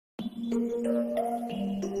I've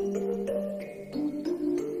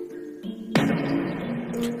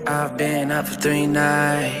been up for 3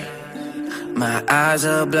 nights. My eyes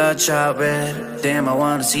are bloodshot red. Damn, I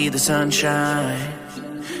wanna see the sunshine.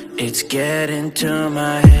 It's getting to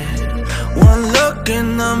my head. One look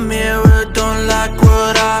in the mirror, don't like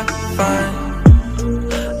what I find.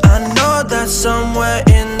 I know that somewhere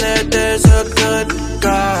in there there's a good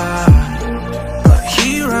guy, but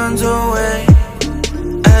he runs away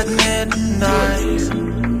at midnight.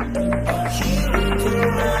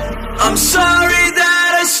 I'm sorry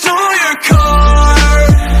that I stole your car.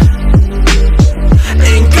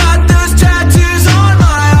 Ain't got those tattoos on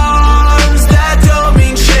my arms that don't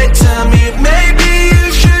mean shit to me. Maybe you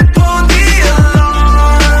should pull the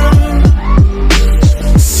alarm,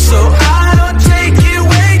 so I don't take it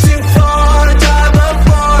way too far to die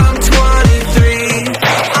before I'm 23.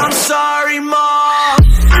 I'm sorry, Mom.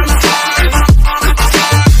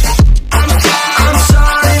 I'm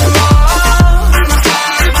sorry,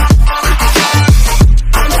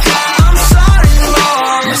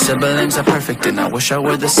 siblings are perfect and I wish I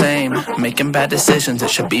were the same. Making bad decisions, it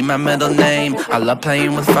should be my middle name. I love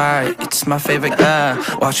playing with fire, it's my favorite.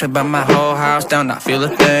 Watch me burn my whole house down, not feel a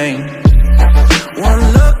thing. One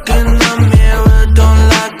look in the mirror, don't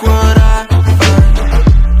like what I find.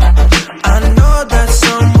 I know that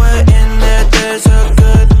somewhere in there there's a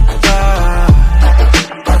good guy,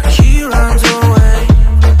 but he runs away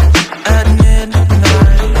at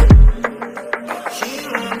midnight.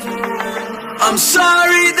 I'm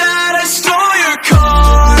sorry that I stole your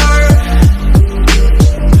car.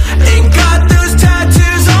 Ain't got those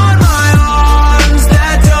tattoos on my arms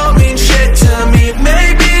that don't mean shit to me.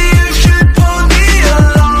 Maybe you should pull the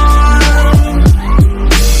alarm,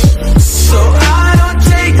 so I don't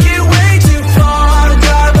take it way too far to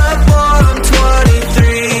die before I'm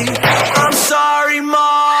 23. I'm sorry,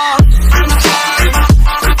 Mom. I'm sorry,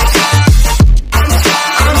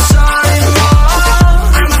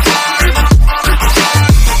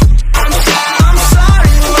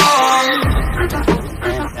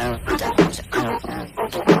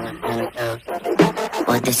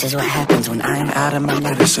 this is what happens when I'm out of my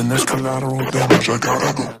medicine. There's collateral damage, I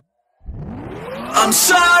gotta go. I'm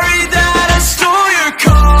sorry that I stole your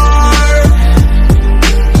car.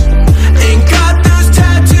 Ain't got those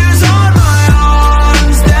tattoos on my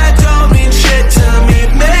arms that don't mean shit to me.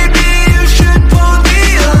 Maybe you should pull the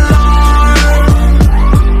alarm,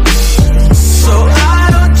 so I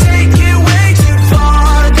don't take it way too far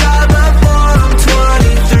to die before I'm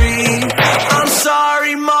 23. I'm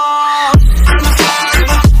sorry, Mom.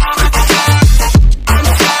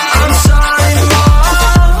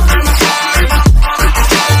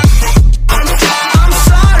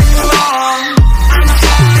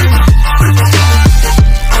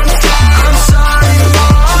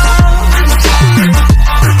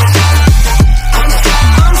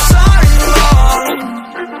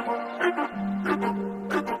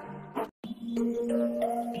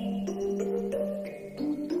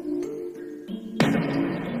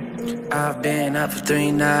 I've been up for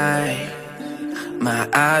 3 nights. My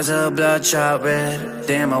eyes are bloodshot red.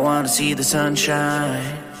 Damn, I wanna see the sunshine.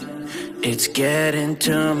 It's getting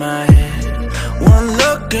to my head. One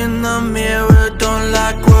look in the mirror, don't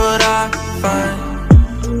like what I find.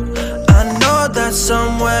 I know that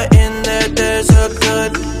somewhere in there there's a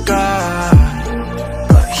good guy,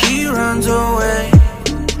 but he runs away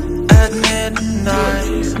at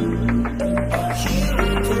midnight.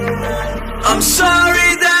 I'm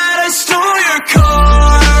sorry that I stole your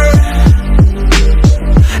car.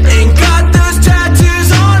 Ain't got those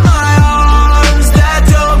tattoos on my arms that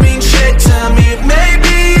don't mean shit to me.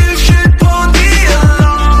 Maybe you should pull the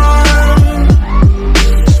alarm,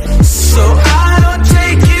 so I don't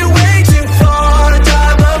take it way too far to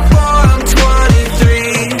die before I'm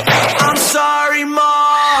 23. I'm sorry,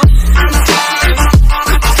 Mom. I'm sorry,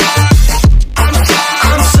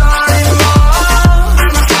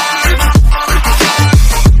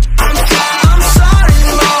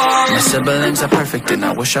 siblings are perfect and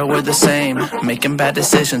I wish I were the same. Making bad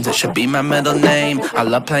decisions, it should be my middle name. I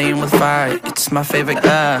love playing with fire, it's my favorite.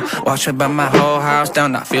 Watch me burn my whole house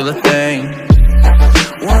down, not feel a thing.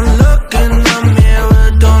 One look in the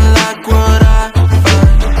mirror, don't like what I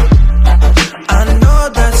find. I know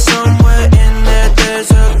that somewhere in there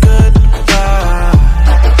there's a good guy,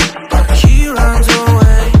 but he runs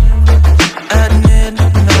away at midnight.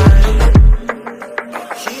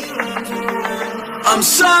 I'm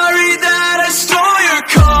sorry that I stole your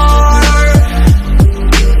car.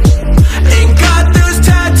 Ain't got those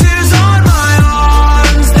tattoos on my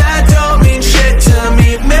arms that don't mean shit to me.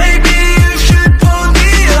 Maybe you should pull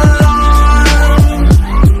the alarm,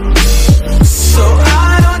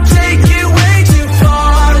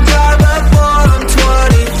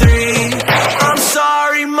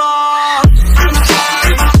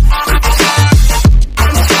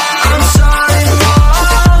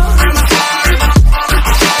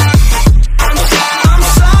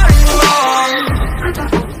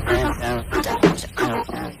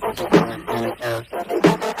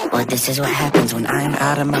 this is what happens when I'm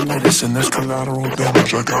out of my mind. Listen, there's collateral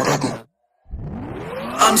damage, I gotta go.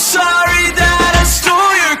 I'm sorry that I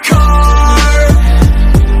stole your car.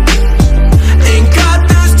 Ain't got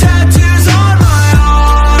those tattoos on my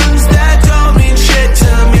arms that don't mean shit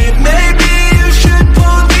to me. Maybe you should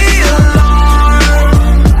pull the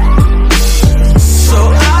alarm, so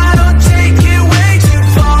I don't take it way too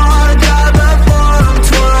far. Die before I'm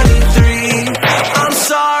 23. I'm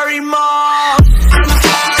sorry, Mom. I'm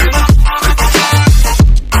sorry, Mom.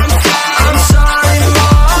 I'm sorry,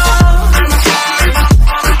 Mom.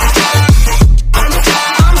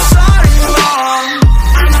 I'm sorry,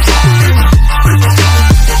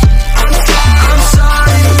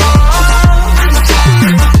 Mom.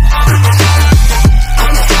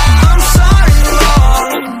 I'm sorry, Mom.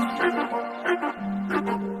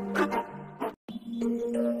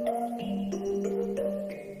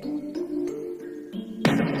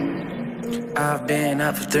 I've been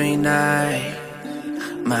up for 3 nights.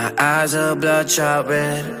 My eyes are bloodshot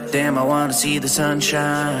red. Damn, I wanna see the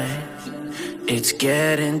sunshine. It's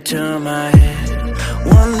getting to my head.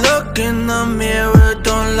 One look in the mirror,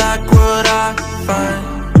 don't like what I find.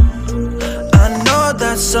 I know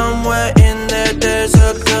that somewhere in there there's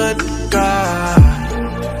a good guy,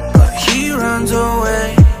 but he runs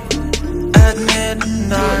away at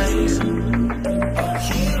midnight.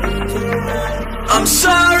 I'm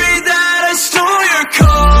sorry that I stole your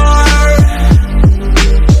car.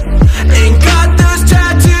 Ain't got those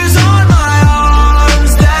tattoos on my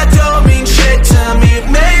arms that don't mean shit to me.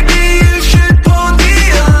 Maybe you should pull the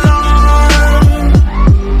alarm,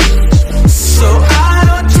 so I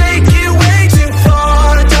don't take it way too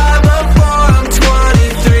far. Die before I'm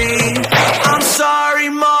 23. I'm sorry,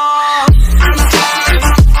 Mom.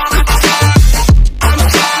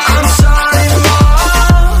 I'm sorry, Mom.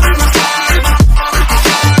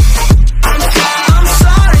 I'm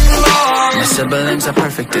sorry, Mom. My siblings are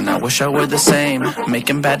perfect and I wish I were the same.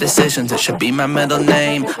 Making bad decisions, it should be my middle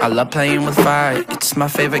name. I love playing with fire, it's my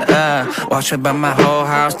favorite. Watch me burn my whole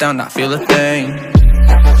house down, not feel a thing.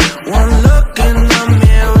 One look in the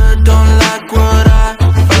mirror, don't like what I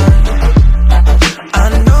find. I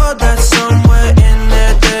know that somewhere in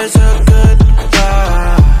there there's a good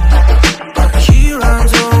guy, but he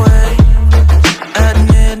runs away at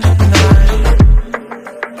midnight.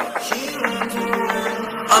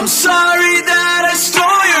 I'm sorry that I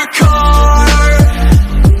stole your car.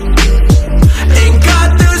 Ain't got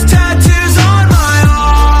those tattoos on my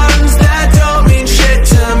arms that don't mean shit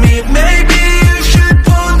to me. Maybe you should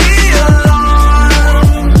pull the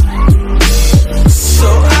alarm, so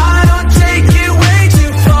I don't take it way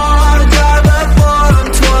too far. Die before I'm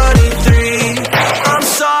 23. I'm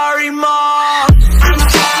sorry, Mom. I'm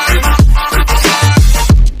sorry,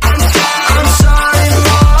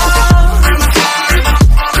 Mom.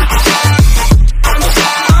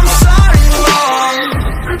 I'm sorry, Mom.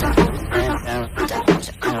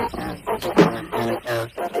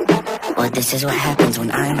 Well, this is what happens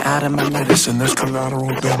when I'm out of my mind. Listen, there's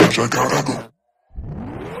collateral damage, I gotta go.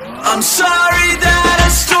 I'm sorry that I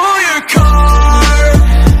stole your car.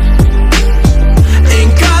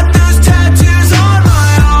 Ain't got those tattoos on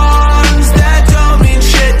my arms that don't mean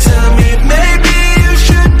shit to me. Maybe you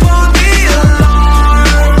should pull the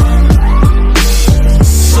alarm,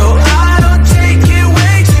 so I don't take it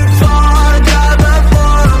way too far. Die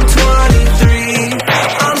before I'm 23.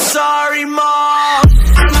 I'm sorry, Mom.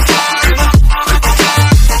 I'm sorry, Mom.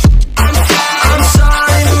 I'm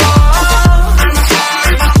sorry, Mom. I'm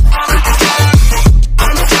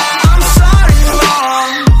sorry,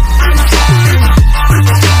 Mom.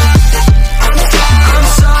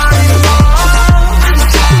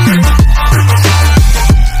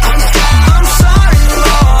 I'm sorry,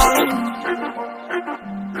 Mom.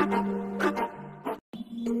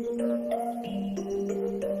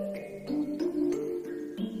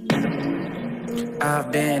 I've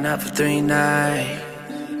been up for 3 nights.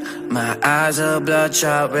 My eyes are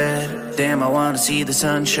bloodshot red. Damn, I wanna see the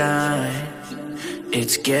sunshine.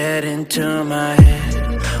 It's getting to my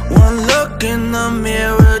head. One look in the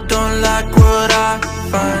mirror, don't like what I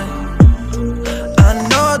find. I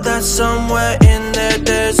know that somewhere in there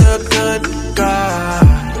there's a good guy,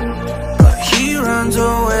 but he runs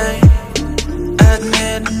away at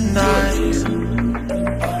midnight.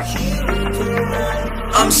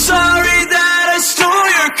 I'm sorry